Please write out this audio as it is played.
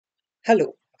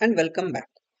Hello and welcome back.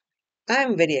 I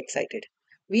am very excited.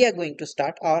 We are going to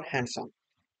start our hands-on.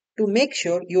 To make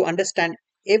sure you understand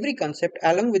every concept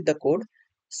along with the code,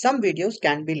 some videos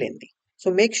can be lengthy.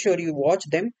 So make sure you watch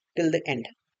them till the end.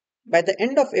 By the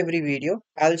end of every video,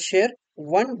 I'll share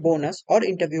one bonus or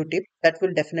interview tip that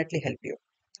will definitely help you.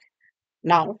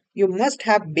 Now, you must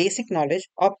have basic knowledge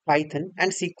of Python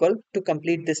and SQL to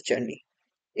complete this journey.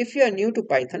 If you are new to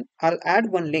Python, I'll add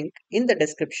one link in the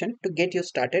description to get you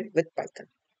started with Python.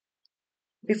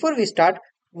 Before we start,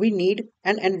 we need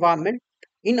an environment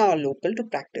in our local to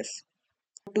practice.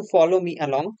 To follow me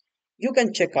along, you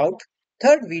can check out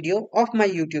third video of my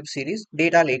YouTube series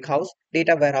Data Lakehouse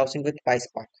Data Warehousing with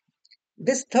PySpark.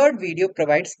 This third video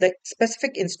provides the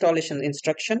specific installation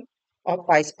instruction of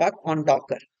PySpark on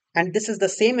Docker, and this is the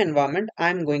same environment I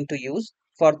am going to use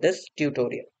for this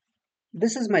tutorial.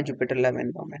 This is my Jupyter Lab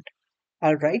environment.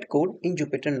 I'll write code in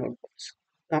Jupyter notebooks.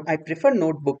 Now I prefer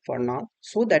notebook for now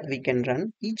so that we can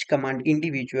run each command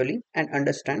individually and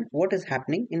understand what is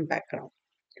happening in background.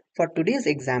 For today's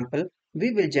example,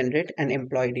 we will generate an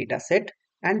employee data set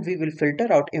and we will filter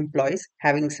out employees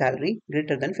having salary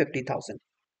greater than 50,000.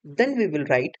 Then we will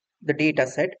write the data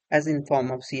set as in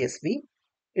form of CSV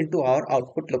into our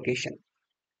output location.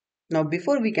 Now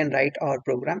before we can write our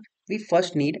program, we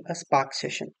first need a Spark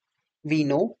session. We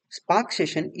know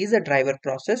SparkSession is a driver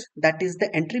process that is the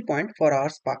entry point for our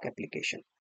Spark application.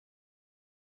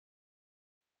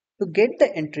 To get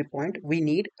the entry point, we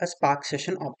need a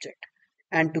SparkSession object.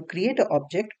 And to create an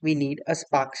object, we need a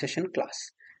SparkSession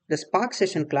class. The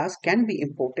SparkSession class can be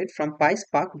imported from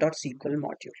PySpark.sql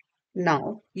module.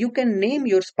 Now, you can name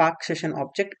your SparkSession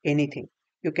object anything.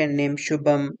 You can name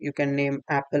Shubham, you can name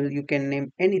Apple, you can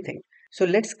name anything. So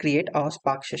let's create our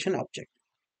SparkSession object.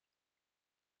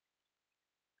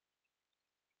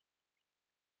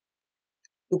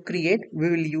 To create, we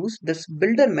will use this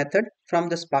builder method from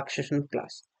the SparkSession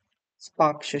class.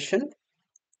 SparkSession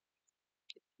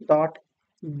dot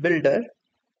builder.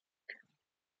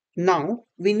 Now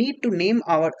we need to name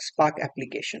our Spark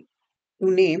application. To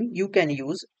name, you can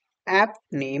use app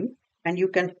name and you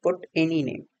can put any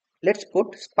name. Let's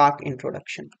put Spark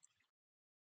introduction.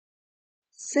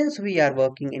 Since we are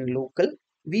working in local,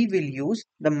 we will use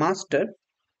the master,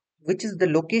 which is the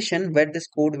location where this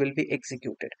code will be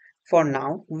executed. For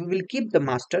now, we will keep the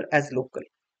master as local.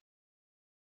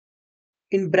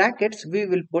 In brackets, we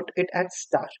will put it at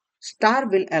star. Star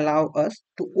will allow us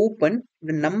to open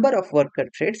the number of worker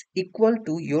threads equal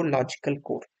to your logical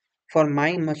code. For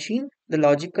my machine, the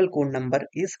logical code number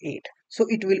is 8. So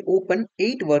it will open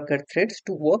 8 worker threads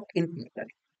to work in parallel.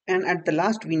 And at the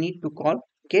last, we need to call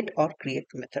get or create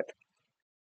method.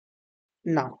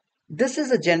 Now, this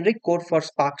is a generic code for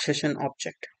SparkSession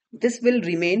object. This will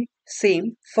remain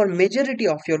same for majority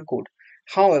of your code.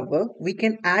 However, we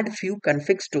can add few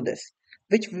configs to this,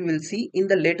 which we will see in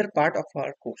the later part of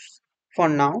our course. For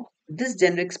now, this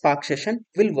generic SparkSession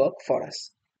will work for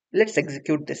us. Let's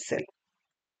execute this cell.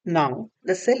 Now,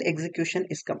 the cell execution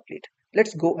is complete.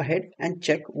 Let's go ahead and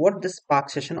check what this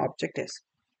SparkSession object is.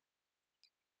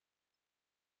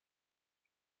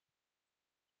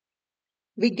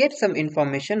 We get some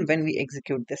information when we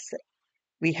execute this cell.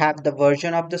 We have the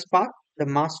version of the Spark, the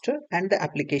master, and the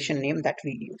application name that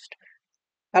we used.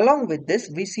 Along with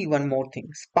this, we see one more thing,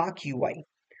 Spark UI.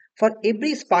 For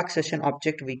every SparkSession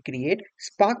object we create,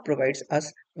 Spark provides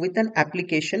us with an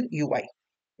application UI.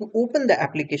 To open the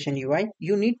application UI,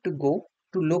 you need to go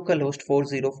to localhost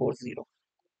 4040.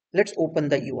 Let's open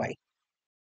the UI.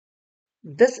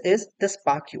 This is the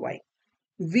Spark UI.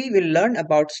 We will learn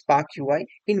about Spark UI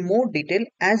in more detail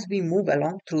as we move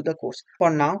along through the course. For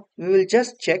now, we will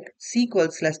just check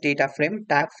SQL/DataFrame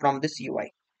tab from this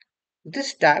UI.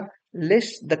 This tab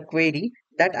lists the query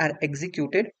that are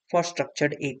executed for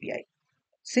structured API.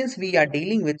 Since we are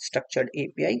dealing with structured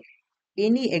API,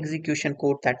 any execution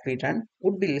code that we run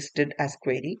would be listed as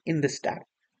query in this tab.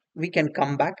 We can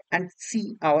come back and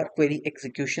see our query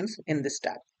executions in this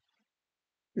tab.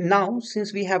 Now,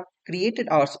 since we have created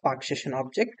our SparkSession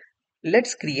object,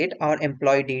 let's create our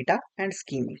employee data and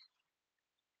schema.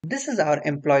 This is our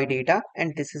employee data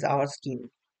and this is our schema.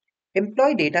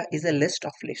 Employee data is a list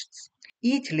of lists.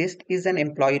 Each list is an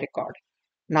employee record.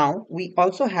 Now, we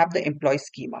also have the employee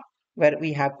schema, where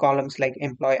we have columns like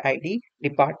employee ID,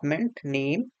 department,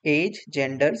 name, age,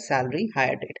 gender, salary,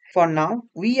 hire date. For now,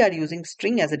 we are using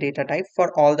string as a data type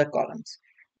for all the columns.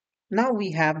 Now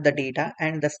we have the data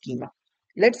and the schema.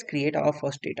 Let's create our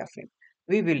first data frame.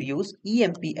 We will use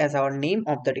EMP as our name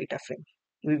of the data frame.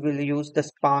 We will use the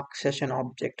Spark session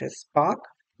object as Spark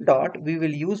dot. We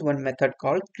will use one method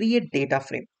called create data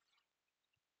frame.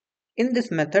 In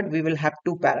this method, we will have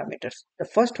two parameters. The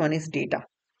first one is data,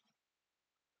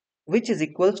 which is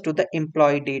equals to the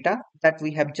employee data that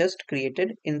we have just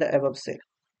created in the above cell.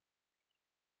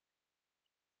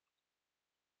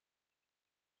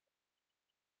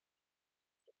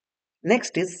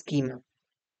 Next is schema.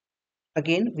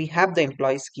 Again, we have the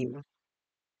employee schema.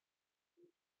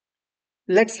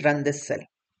 Let's run this cell.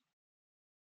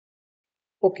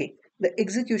 Okay, the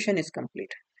execution is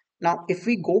complete. Now, if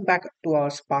we go back to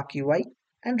our Spark UI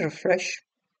and refresh,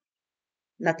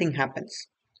 nothing happens.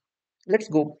 Let's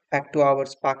go back to our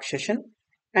Spark session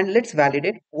and let's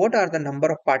validate what are the number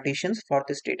of partitions for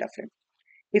this data frame.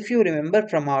 If you remember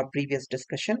from our previous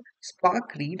discussion,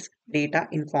 Spark reads data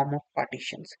in form of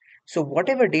partitions. So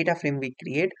whatever data frame we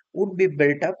create would be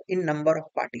built up in number of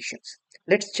partitions.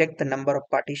 Let's check the number of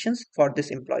partitions for this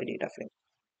employee data frame.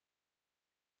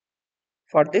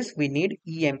 For this, we need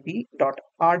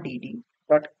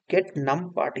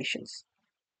emp.rdd.getNumPartitions.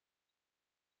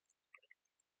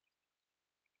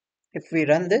 If we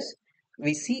run this,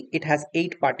 we see it has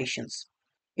 8 partitions.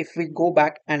 If we go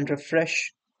back and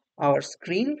refresh our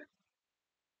screen,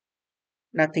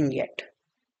 nothing yet.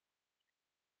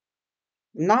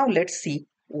 Now let's see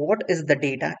what is the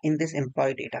data in this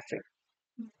employee data frame.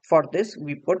 For this,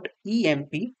 we put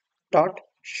emp.show.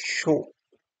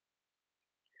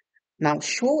 Now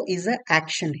show is an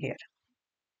action here.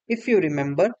 If you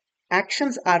remember,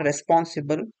 actions are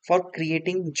responsible for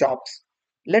creating jobs.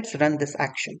 Let's run this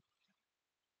action.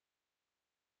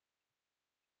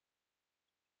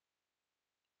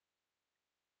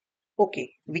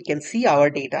 Okay, we can see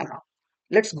our data now.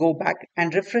 Let's go back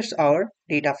and refresh our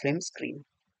data frame screen.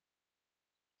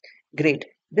 Great.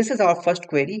 This is our first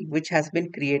query which has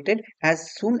been created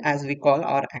as soon as we call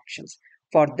our actions.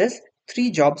 For this,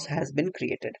 3 jobs has been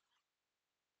created.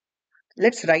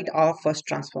 Let's write our first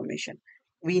transformation.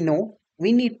 We know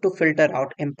we need to filter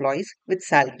out employees with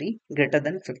salary greater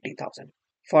than 50,000.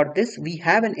 For this, we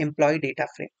have an employee data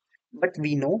frame, but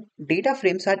we know data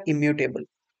frames are immutable.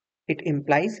 It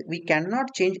implies we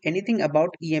cannot change anything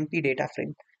about EMP data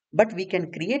frame, but we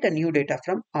can create a new data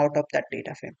frame out of that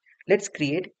data frame. Let's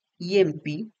create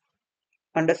EMP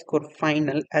underscore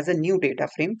final as a new data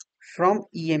frame from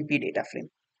EMP data frame,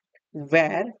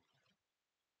 where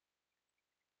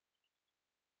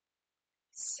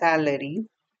salary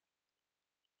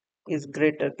is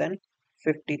greater than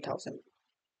 50,000.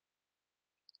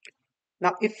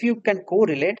 Now, if you can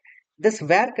correlate, this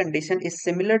where condition is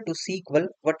similar to SQL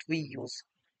what we use.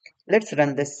 Let's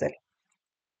run this cell.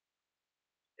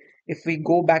 If we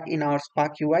go back in our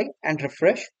Spark UI and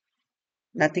refresh,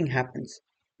 nothing happens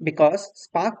because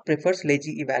Spark prefers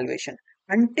lazy evaluation.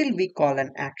 Until we call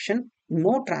an action,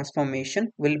 no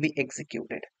transformation will be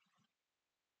executed.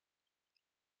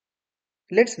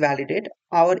 Let's validate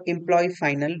our employee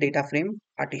final data frame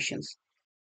partitions.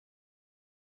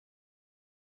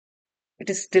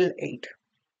 It is still 8.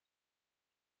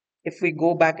 If we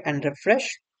go back and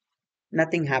refresh,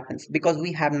 nothing happens because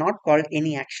we have not called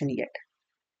any action yet.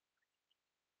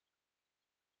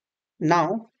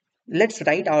 Now, let's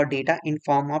write our data in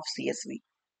form of CSV.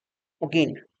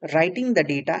 Again, writing the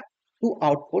data to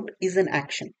output is an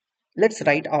action. Let's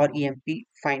write our EMP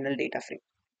final data frame.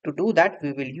 To do that,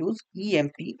 we will use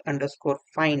EMP underscore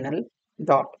final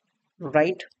dot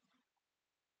write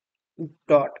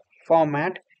dot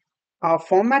format. Our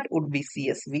format would be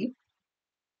CSV,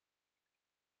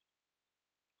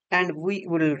 and we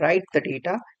will write the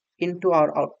data into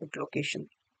our output location.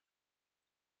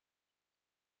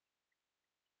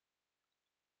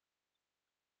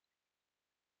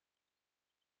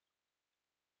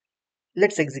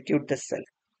 Let's execute this cell.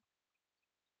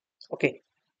 Okay,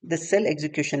 the cell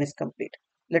execution is complete.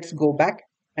 Let's go back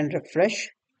and refresh.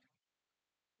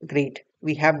 Great,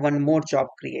 we have one more job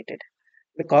created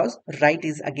because write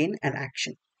is again an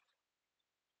action.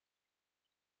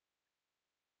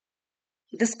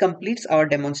 This completes our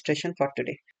demonstration for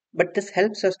today, but this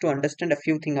helps us to understand a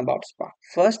few things about Spark.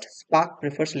 First, Spark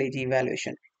prefers lazy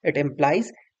evaluation. It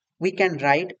implies we can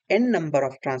write n number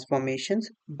of transformations,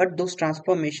 but those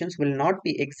transformations will not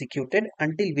be executed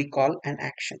until we call an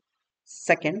action.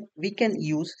 Second, we can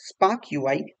use Spark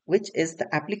UI, which is the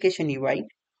application UI,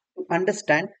 to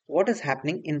understand what is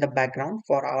happening in the background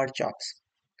for our jobs.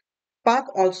 Spark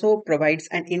also provides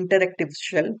an interactive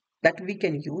shell that we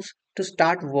can use to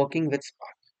start working with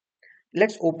Spark.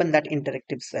 Let's open that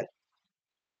interactive cell.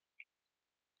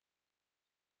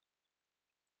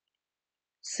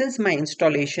 Since my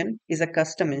installation is a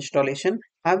custom installation,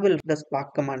 I will the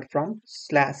Spark command from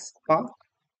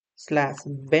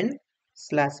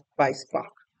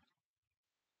 /spark/bin/PySpark.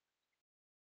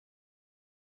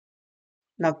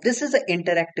 Now this is an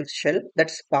interactive shell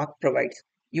that Spark provides.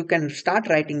 You can start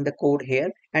writing the code here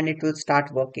and it will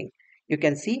start working. You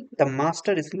can see the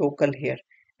master is local here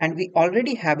and we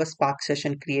already have a Spark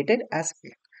session created as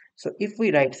Spark. So if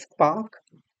we write Spark,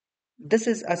 this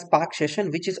is a Spark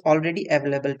session which is already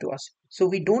available to us. So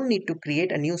we don't need to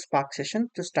create a new Spark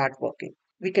session to start working.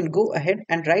 We can go ahead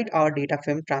and write our data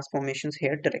frame transformations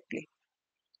here directly.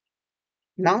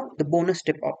 Now the bonus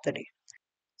tip of the day.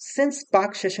 Since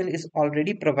SparkSession is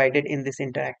already provided in this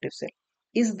interactive cell,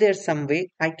 is there some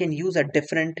way I can use a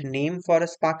different name for a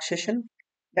SparkSession?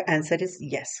 The answer is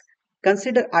yes.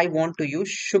 Consider I want to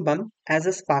use Shubham as a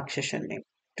SparkSession name.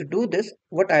 To do this,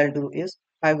 what I'll do is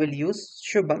I will use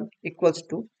Shubham equals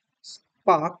to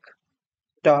spark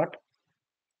dot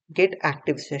get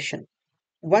active session.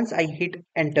 Once I hit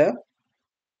enter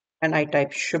and I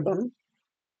type Shubham,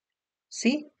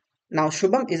 see, now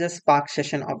Shubham is a Spark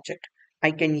session object.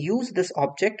 I can use this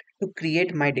object to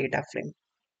create my data frame.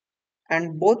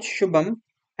 And both Shubham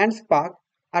and Spark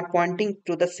are pointing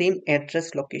to the same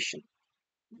address location.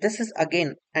 This is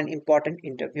again an important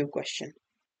interview question.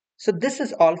 So this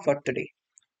is all for today.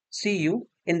 See you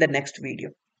in the next video.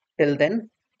 Till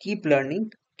then, keep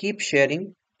learning, keep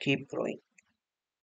sharing, keep growing.